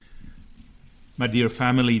My dear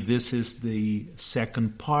family, this is the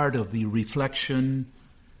second part of the reflection,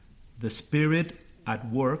 the Spirit at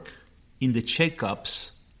work in the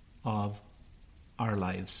shake-ups of our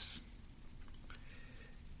lives.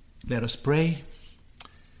 Let us pray.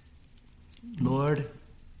 Lord,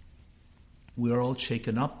 we are all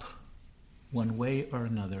shaken up one way or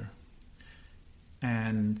another,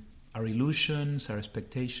 and our illusions, our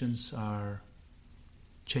expectations are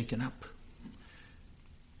shaken up.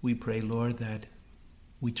 We pray, Lord, that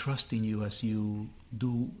we trust in you as you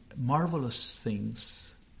do marvelous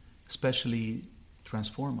things, especially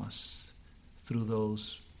transform us through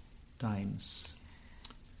those times.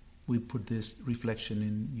 We put this reflection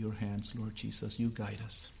in your hands, Lord Jesus. You guide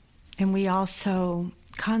us. And we also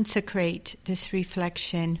consecrate this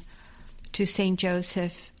reflection to St.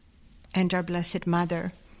 Joseph and our Blessed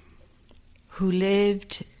Mother, who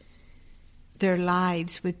lived their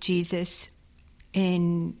lives with Jesus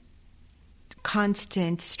in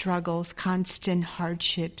constant struggles, constant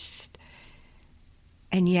hardships,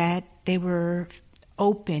 and yet they were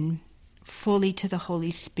open fully to the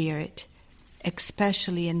Holy Spirit,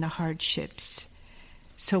 especially in the hardships.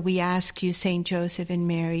 So we ask you, St. Joseph and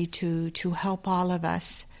Mary, to help all of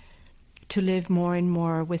us to live more and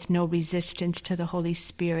more with no resistance to the Holy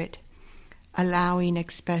Spirit, allowing,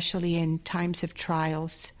 especially in times of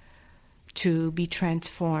trials, to be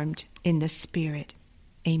transformed in the Spirit.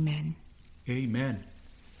 Amen. Amen.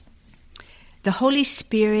 The Holy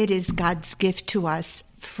Spirit is God's gift to us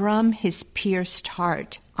from his pierced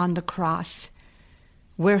heart on the cross,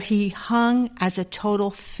 where he hung as a total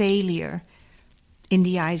failure in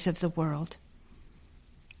the eyes of the world.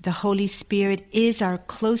 The Holy Spirit is our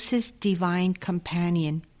closest divine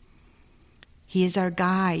companion. He is our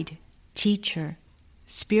guide, teacher,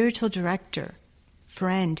 spiritual director,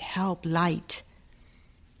 friend, help, light.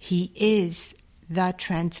 He is the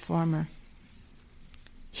transformer.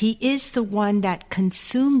 He is the one that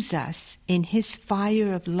consumes us in his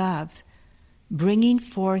fire of love, bringing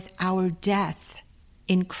forth our death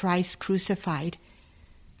in Christ crucified,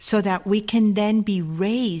 so that we can then be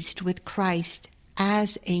raised with Christ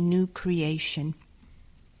as a new creation.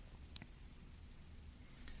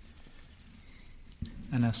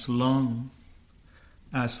 And as long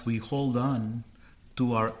as we hold on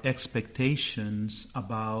to our expectations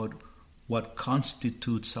about what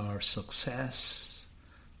constitutes our success,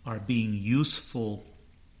 our being useful,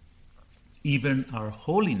 even our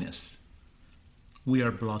holiness, we are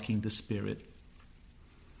blocking the Spirit.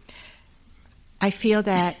 I feel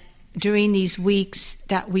that during these weeks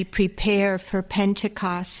that we prepare for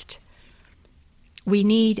Pentecost, we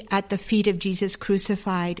need at the feet of Jesus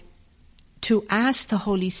crucified to ask the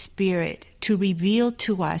Holy Spirit to reveal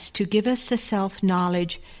to us, to give us the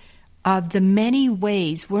self-knowledge of the many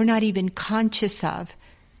ways we're not even conscious of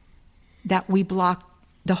that we block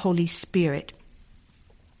the Holy Spirit.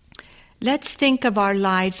 Let's think of our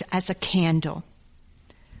lives as a candle.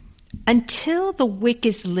 Until the wick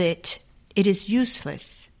is lit, it is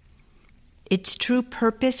useless. Its true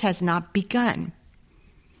purpose has not begun.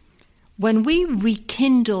 When we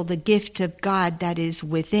rekindle the gift of God that is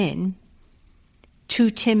within,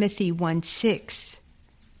 2 Timothy 1:6,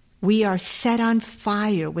 we are set on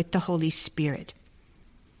fire with the Holy Spirit.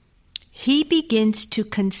 He begins to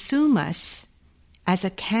consume us as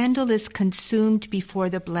a candle is consumed before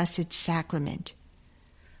the Blessed Sacrament.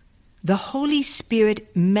 The Holy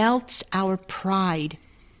Spirit melts our pride,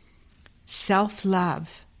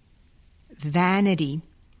 self-love, vanity,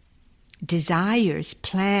 desires,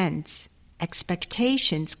 plans,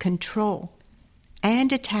 expectations, control,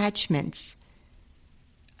 and attachments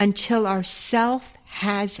until our self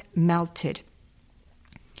has melted.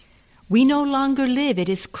 We no longer live. It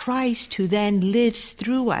is Christ who then lives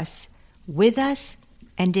through us, with us,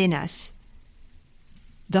 and in us.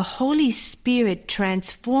 The Holy Spirit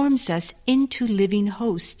transforms us into living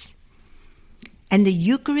hosts, and the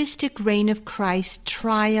Eucharistic reign of Christ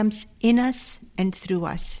triumphs in us and through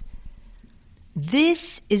us.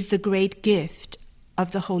 This is the great gift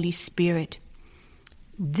of the Holy Spirit.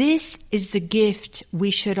 This is the gift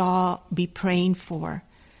we should all be praying for.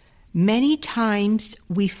 Many times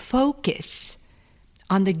we focus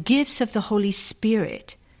on the gifts of the Holy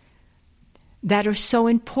Spirit that are so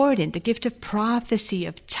important, the gift of prophecy,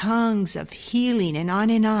 of tongues, of healing, and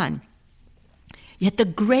on and on. Yet the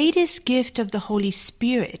greatest gift of the Holy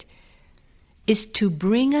Spirit is to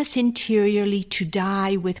bring us interiorly to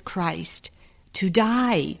die with Christ, to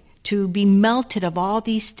die, to be melted of all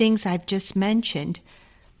these things I've just mentioned,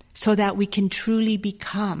 so that we can truly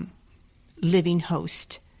become living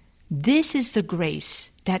host. This is the grace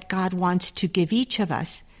that God wants to give each of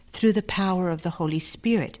us through the power of the Holy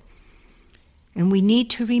Spirit. And we need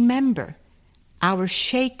to remember our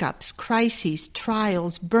shake-ups, crises,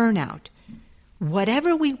 trials, burnout,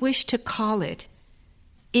 whatever we wish to call it,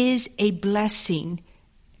 is a blessing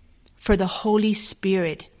for the Holy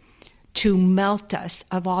Spirit to melt us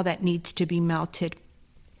of all that needs to be melted.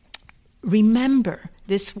 Remember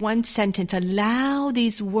this one sentence. Allow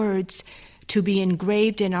these words to be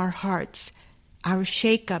engraved in our hearts. Our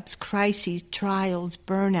shake-ups, crises, trials,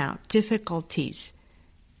 burnout, difficulties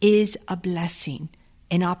is a blessing,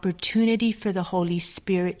 an opportunity for the Holy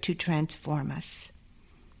Spirit to transform us.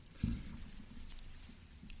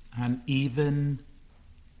 And even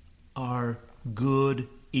our good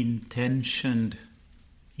intentioned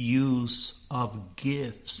use of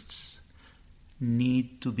gifts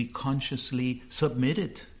need to be consciously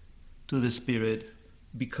submitted to the Spirit,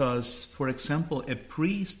 because, for example, a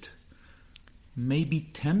priest may be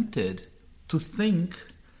tempted to think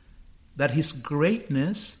that his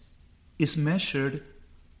greatness is measured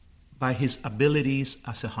by his abilities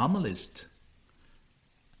as a homilist.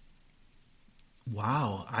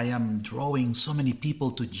 Wow, I am drawing so many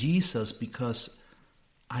people to Jesus because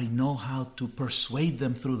I know how to persuade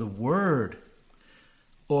them through the word.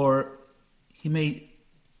 Or he may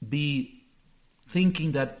be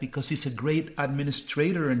thinking that because he's a great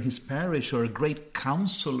administrator in his parish, or a great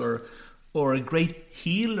counselor, or a great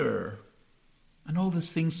healer, and all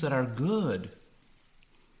these things that are good.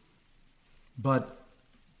 But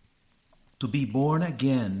to be born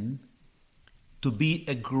again, to be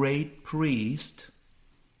a great priest,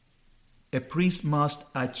 a priest must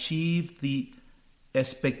achieve the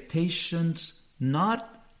expectations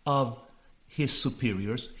not of his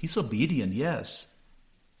superiors. He's obedient, yes,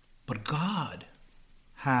 but God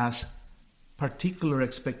has particular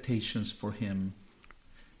expectations for him.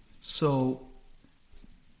 So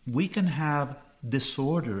we can have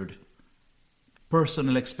disordered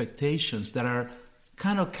personal expectations that are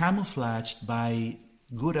kind of camouflaged by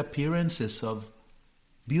good appearances of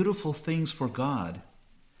beautiful things for God.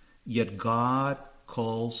 Yet God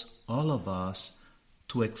calls all of us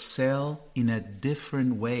to excel in a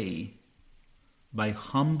different way by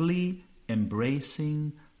humbly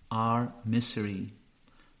embracing our misery,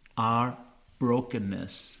 our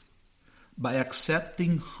brokenness, by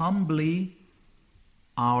accepting humbly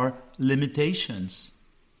our limitations.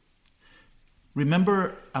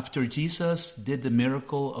 Remember, after Jesus did the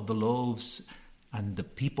miracle of the loaves and the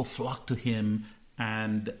people flocked to him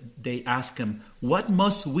and they asked him, "What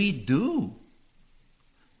must we do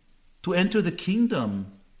to enter the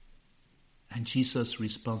kingdom?" And Jesus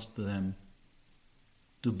responds to them,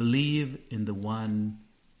 "To believe in the one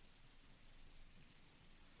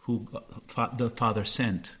who the Father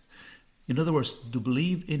sent." In other words, to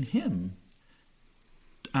believe in him.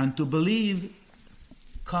 And to believe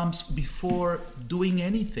comes before doing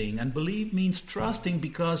anything. And believe means trusting,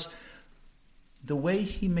 because the way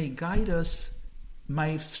he may guide us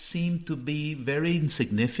might seem to be very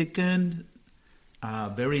insignificant,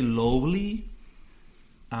 very lowly.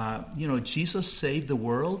 Jesus saved the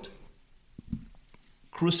world,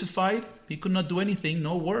 crucified. He could not do anything,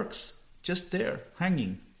 no works, just there,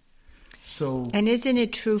 hanging. So, and isn't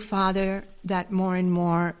it true, Father, that more and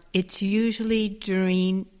more it's usually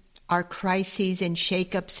during our crises and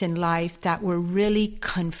shakeups in life that we're really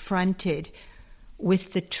confronted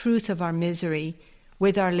with the truth of our misery,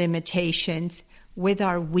 with our limitations, with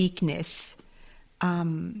our weakness.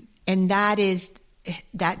 And that is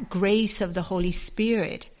that grace of the Holy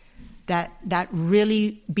Spirit that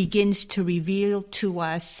really begins to reveal to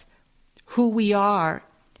us who we are,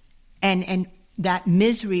 and that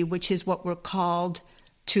misery, which is what we're called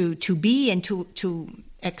to be and to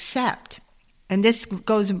accept. And this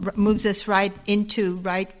moves us right into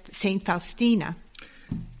Saint Faustina.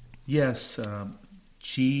 Yes,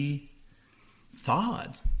 she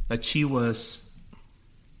thought that she was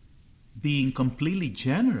being completely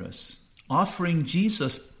generous, offering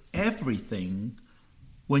Jesus everything,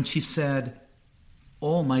 when she said,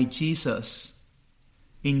 "Oh, my Jesus,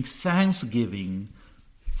 in thanksgiving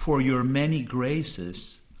for your many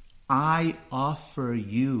graces, I offer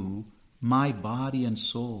you my body and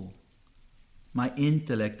soul, my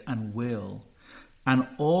intellect and will, and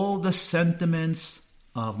all the sentiments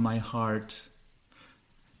of my heart."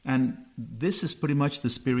 And this is pretty much the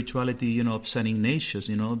spirituality, of St. Ignatius,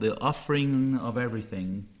 the offering of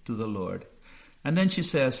everything to the Lord. And then she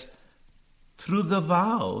says, "Through the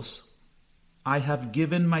vows, I have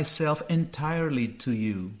given myself entirely to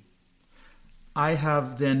you. I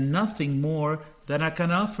have then nothing more that I can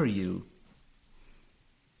offer you."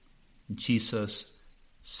 Jesus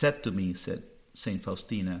said to me, said St.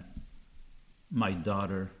 Faustina, "My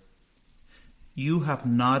daughter, you have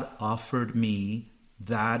not offered me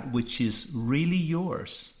that which is really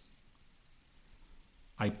yours.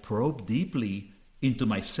 I probed deeply into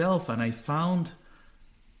myself, and I found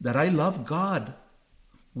that I love God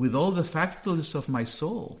with all the faculties of my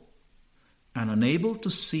soul, and unable to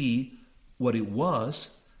see what it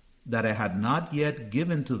was that I had not yet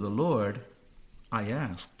given to the Lord, I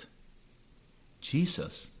asked,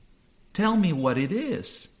 Jesus, tell me what it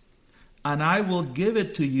is, and I will give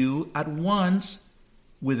it to you at once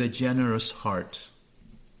with a generous heart.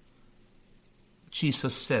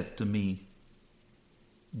 Jesus said to me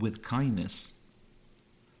with kindness,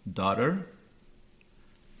 Daughter,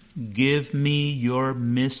 give me your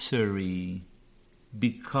misery,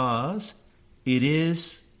 because it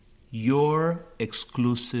is your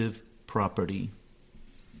exclusive property.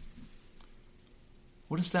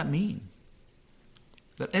 What does that mean?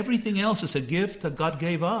 That everything else is a gift that God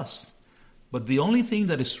gave us. But the only thing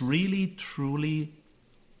that is really, truly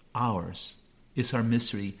ours is our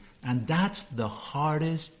misery. And that's the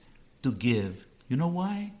hardest to give. You know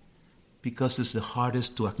why? Because it's the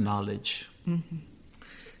hardest to acknowledge. Mm-hmm.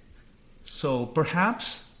 So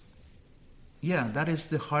perhaps, that is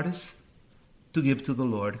the hardest to give to the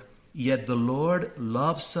Lord. Yet the Lord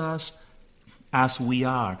loves us as we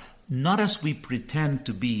are, not as we pretend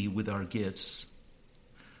to be with our gifts.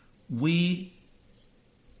 We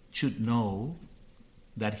should know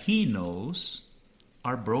that He knows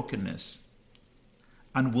our brokenness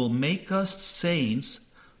and will make us saints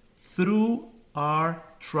through our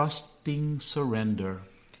trusting surrender.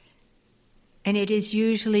 And it is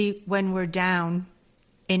usually when we're down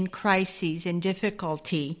in crises and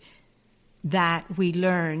difficulty that we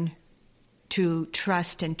learn to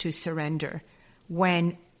trust and to surrender.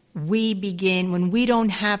 When we don't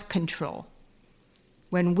have control,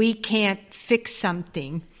 when we can't fix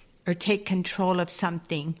something or take control of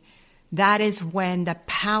something, that is when the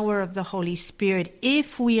power of the Holy Spirit,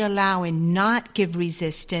 if we allow and not give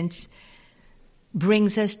resistance,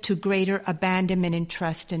 brings us to greater abandonment and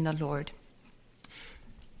trust in the Lord.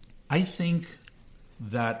 I think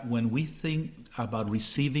that when we think about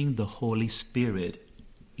receiving the Holy Spirit,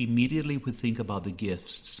 immediately we think about the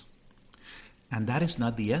gifts. And that is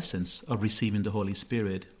not the essence of receiving the Holy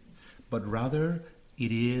Spirit, but rather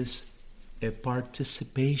it is a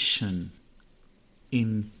participation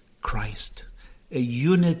in Christ, a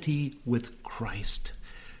unity with Christ,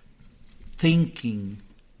 thinking,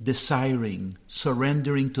 desiring,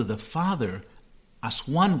 surrendering to the Father as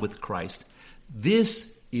one with Christ.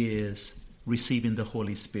 This is receiving the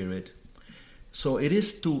Holy Spirit. So it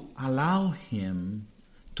is to allow Him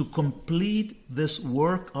to complete this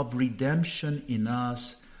work of redemption in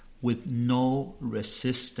us with no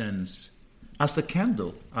resistance, as the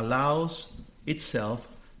candle allows itself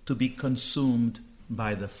to be consumed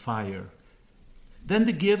by the fire. Then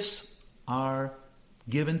the gifts are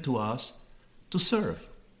given to us to serve,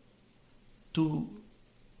 to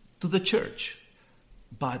the church.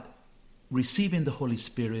 But receiving the Holy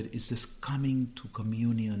Spirit is this coming to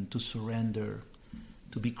communion, to surrender,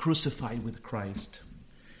 to be crucified with Christ.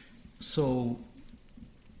 So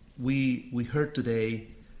we heard today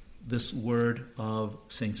this word of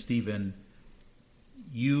St. Stephen,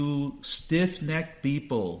 you stiff-necked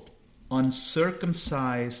people,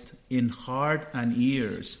 uncircumcised in heart and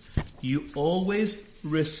ears, you always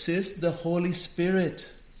resist the Holy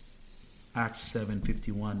Spirit. Acts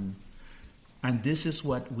 7:51. And this is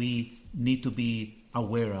what we need to be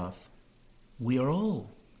aware of. We are all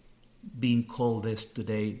being called this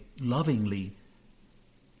today lovingly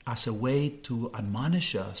as a way to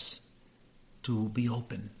admonish us to be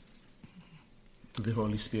open to the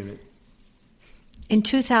Holy Spirit. In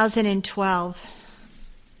 2012,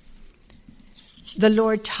 the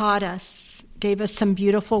Lord taught us, gave us some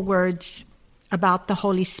beautiful words about the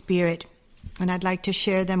Holy Spirit, and I'd like to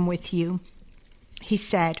share them with you. He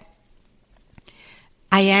said,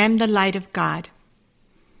 I am the light of God.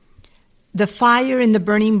 The fire in the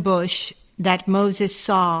burning bush that Moses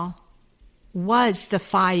saw was the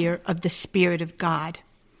fire of the Spirit of God,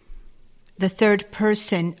 the third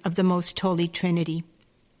person of the Most Holy Trinity.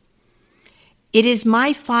 It is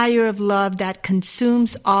my fire of love that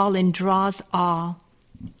consumes all and draws all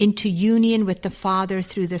into union with the Father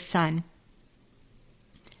through the Son.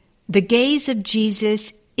 The gaze of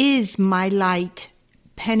Jesus is my light,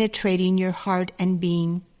 penetrating your heart and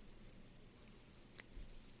being.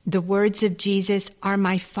 The words of Jesus are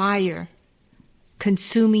my fire,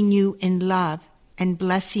 consuming you in love and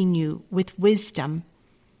blessing you with wisdom,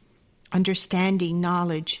 understanding,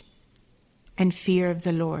 knowledge, and fear of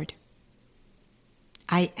the Lord.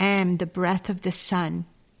 I am the breath of the sun,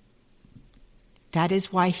 That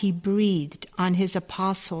is why he breathed on his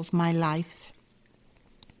apostles my life.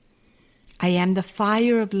 I am the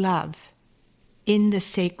fire of love in the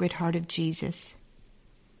Sacred Heart of Jesus.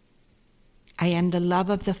 I am the love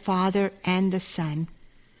of the Father and the Son.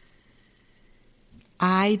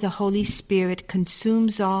 I, the Holy Spirit,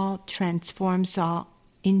 consumes all, transforms all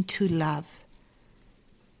into love.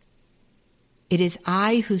 It is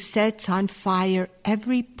I who sets on fire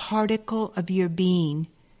every particle of your being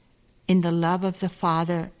in the love of the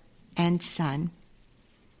Father and Son.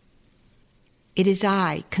 It is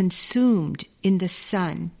I, consumed in the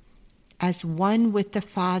Son, as one with the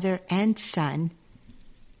Father and Son,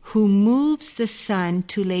 who moves the Son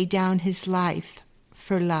to lay down his life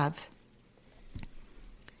for love.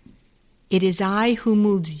 It is I who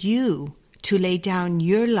moves you to lay down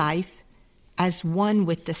your life as one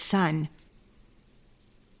with the Son.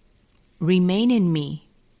 Remain in me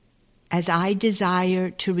as I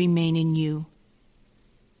desire to remain in you.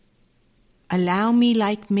 Allow me,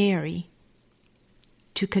 like Mary,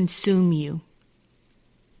 to consume you.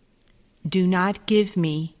 Do not give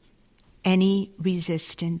me any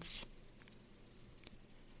resistance.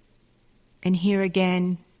 And here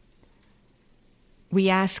again, we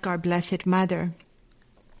ask our Blessed Mother,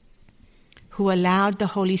 who allowed the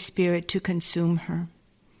Holy Spirit to consume her.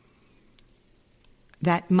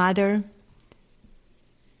 That mother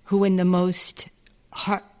who in the most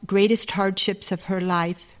greatest hardships of her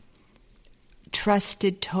life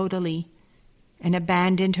trusted totally and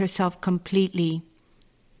abandoned herself completely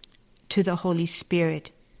to the Holy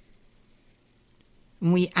Spirit.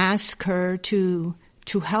 And we ask her to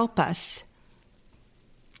help us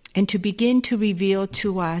and to begin to reveal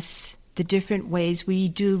to us the different ways we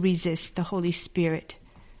do resist the Holy Spirit,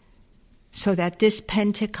 so that this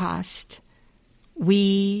Pentecost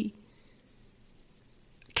we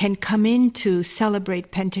can come in to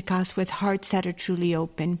celebrate Pentecost with hearts that are truly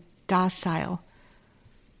open, docile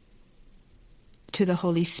to the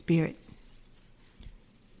Holy Spirit.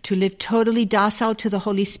 To live totally docile to the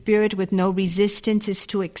Holy Spirit with no resistance is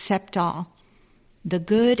to accept all, the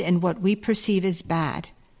good and what we perceive as bad,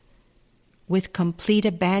 with complete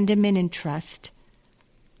abandonment and trust,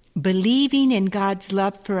 believing in God's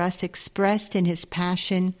love for us expressed in his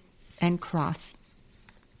passion and cross.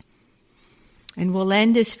 And we'll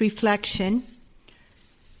end this reflection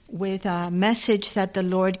with a message that the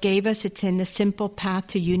Lord gave us. It's in the Simple Path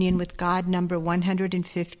to Union with God, number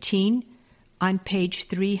 115, on page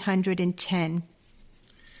 310.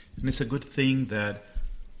 And it's a good thing that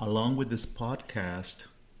along with this podcast,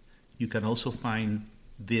 you can also find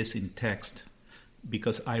this in text,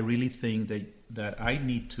 because I really think that I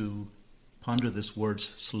need to ponder these words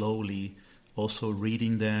slowly, also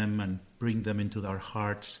reading them and bring them into our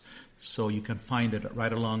hearts. So you can find it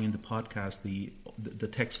right along in the podcast, the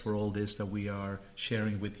text for all this that we are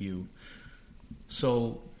sharing with you.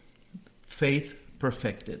 So, faith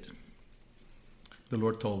perfected. The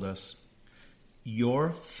Lord told us, your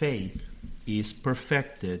faith is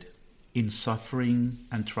perfected in suffering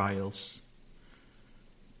and trials.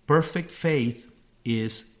 Perfect faith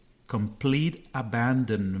is complete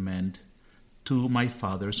abandonment to my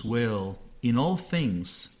Father's will in all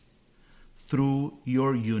things through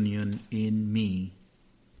your union in me.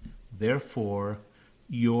 Therefore,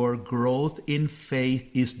 your growth in faith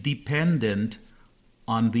is dependent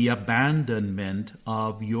on the abandonment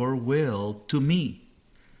of your will to me,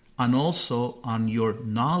 and also on your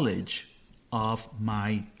knowledge of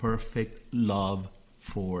my perfect love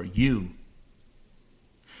for you.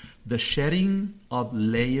 The shedding of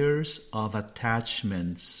layers of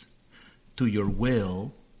attachments to your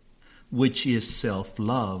will, which is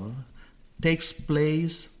self-love, takes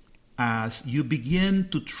place as you begin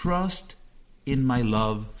to trust in my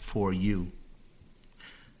love for you.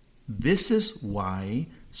 This is why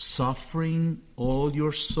suffering all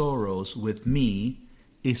your sorrows with me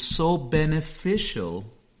is so beneficial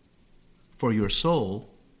for your soul,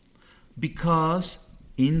 because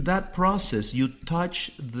in that process you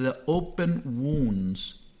touch the open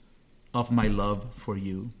wounds of my love for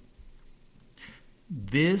you.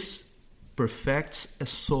 This perfects a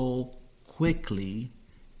soul quickly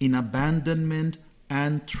in abandonment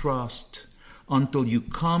and trust until you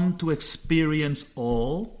come to experience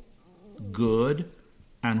all good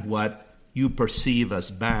and what you perceive as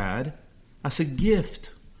bad as a gift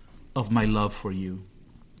of my love for you.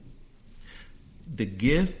 The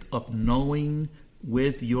gift of knowing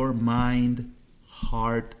with your mind,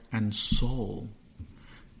 heart, and soul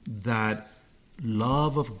that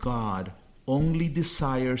love of God only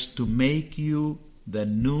desires to make you the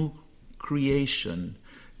new creation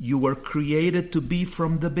you were created to be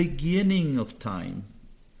from the beginning of time,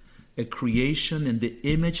 a creation in the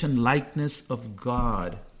image and likeness of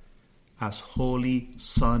God, as holy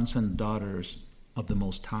sons and daughters of the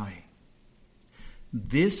Most High.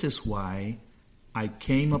 This is why I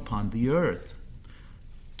came upon the earth,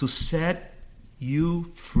 to set you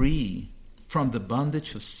free from the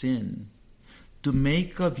bondage of sin, to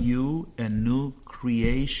make of you a new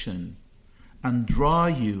creation, and draw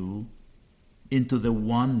you into the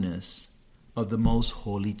oneness of the most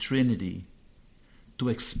holy Trinity, to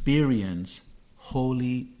experience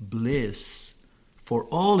holy bliss for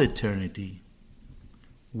all eternity.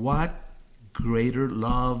 What greater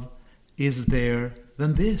love is there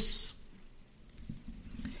than this?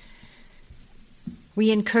 We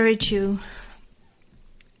encourage you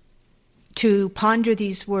to ponder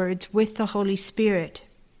these words with the Holy Spirit,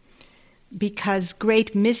 because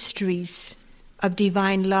great mysteries of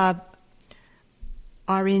divine love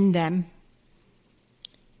are in them.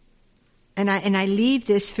 And I leave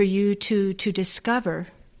this for you to discover,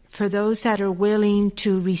 for those that are willing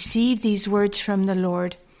to receive these words from the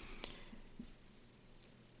Lord,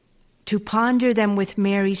 to ponder them with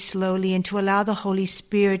Mary slowly and to allow the Holy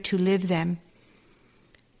Spirit to live them.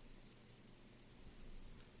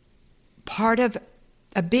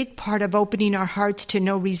 A big part of opening our hearts to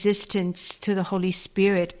no resistance to the Holy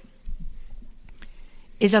Spirit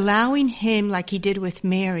is allowing Him, like He did with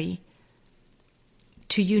Mary,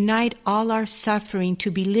 to unite all our suffering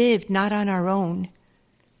to be lived not on our own,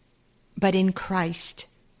 but in Christ.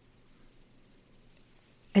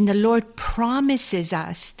 And the Lord promises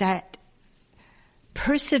us that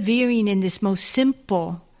persevering in this most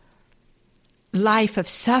simple life of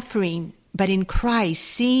suffering, but in Christ,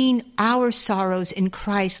 seeing our sorrows in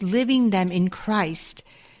Christ, living them in Christ,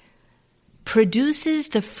 produces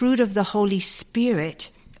the fruit of the Holy Spirit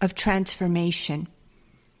of transformation.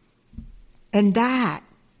 And that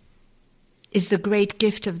is the great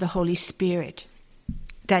gift of the Holy Spirit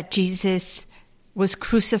that Jesus was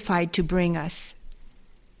crucified to bring us,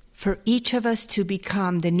 for each of us to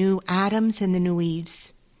become the new Adams and the new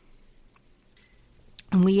Eves.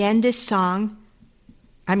 And we end this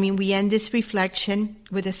reflection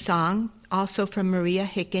with a song, also from Maria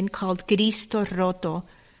Hicken, called Cristo Roto,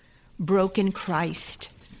 Broken Christ.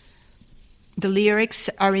 The lyrics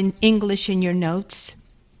are in English in your notes.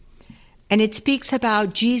 And it speaks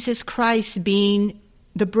about Jesus Christ being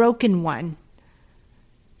the broken one,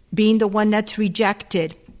 being the one that's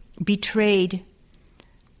rejected, betrayed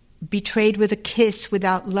with a kiss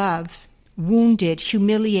without love, wounded,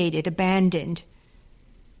 humiliated, abandoned.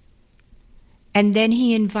 And then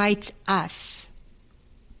He invites us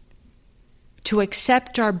to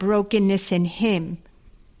accept our brokenness in Him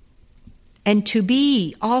and to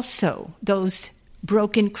be also those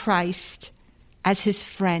broken Christ as His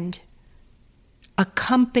friend,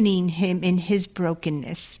 accompanying Him in His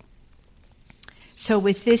brokenness. So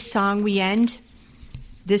with this song we end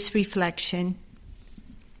this reflection.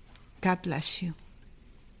 God bless you.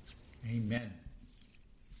 Amen.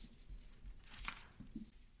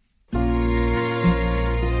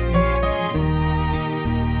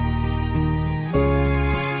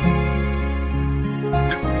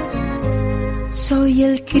 Soy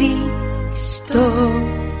el Cristo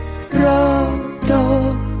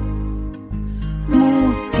roto,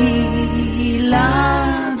 mutilado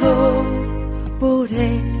por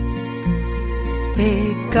el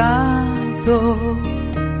pecado.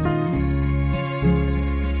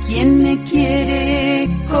 ¿Quién me quiere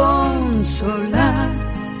consolar?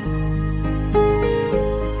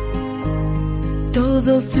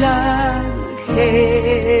 Todo flagelado,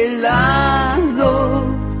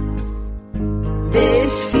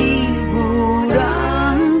 desfigurado,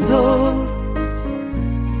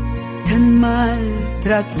 tan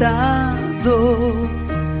maltratado.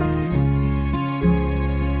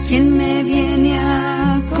 ¿Quién me viene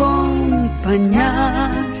a acompañar?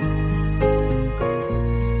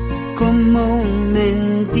 Como un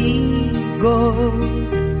mendigo,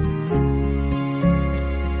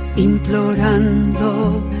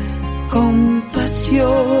 implorando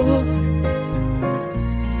compasión.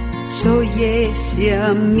 Soy ese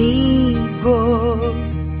amigo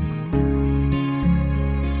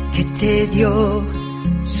que te dio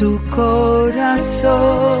su corazón.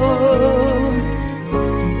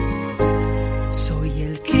 Soy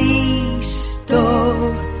el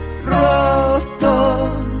Cristo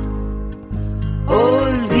roto,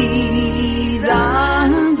 olvidado,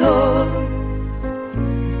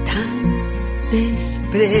 tan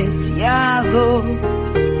despreciado.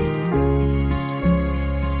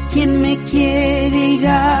 ¿Quién me quiere ir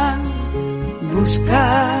a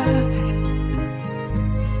buscar?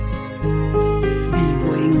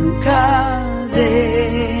 Vivo encadenado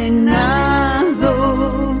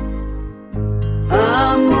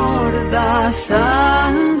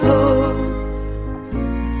rechazado,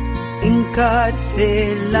 encarcelado.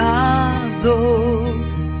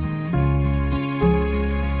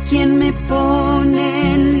 ¿Quién me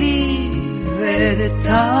pone en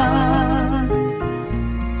libertad?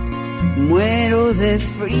 Muero de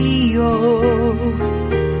frío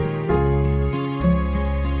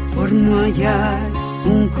por no hallar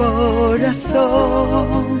un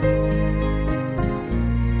corazón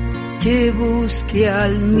que busque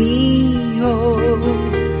al mío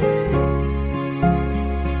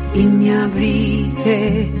y me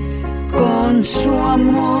abrigue con su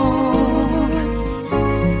amor.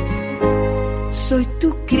 Soy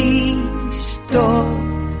tu Cristo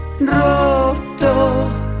roto,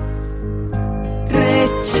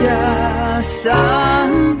 rechazado,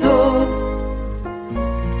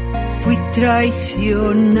 fui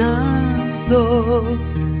traicionado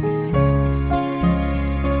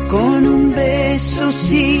con un beso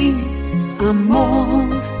sin amor.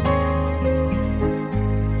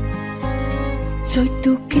 Soy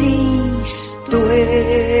tu Cristo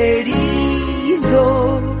herido,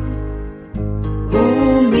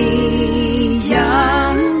 humillado,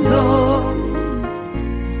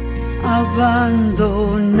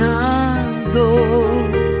 abandonado.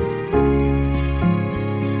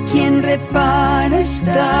 ¿Quién repara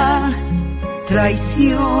esta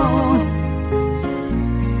traición?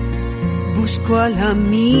 Busco al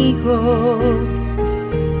amigo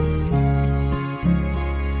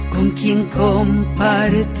con quien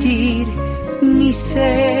compartir mi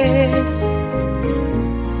ser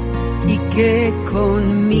y que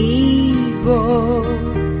conmigo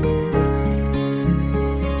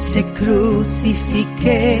se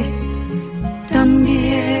crucifique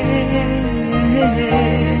también.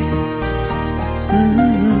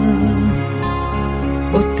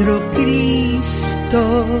 Otro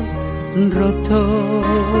Cristo roto,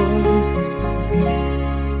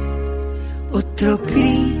 otro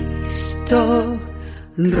Cristo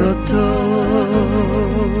roto.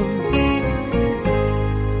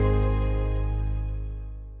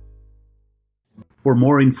 For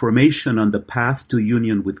more information on the path to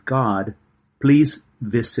union with God, please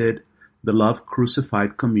visit the Love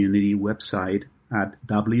Crucified community website at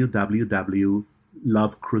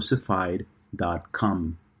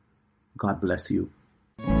www.lovecrucified.com. God bless you.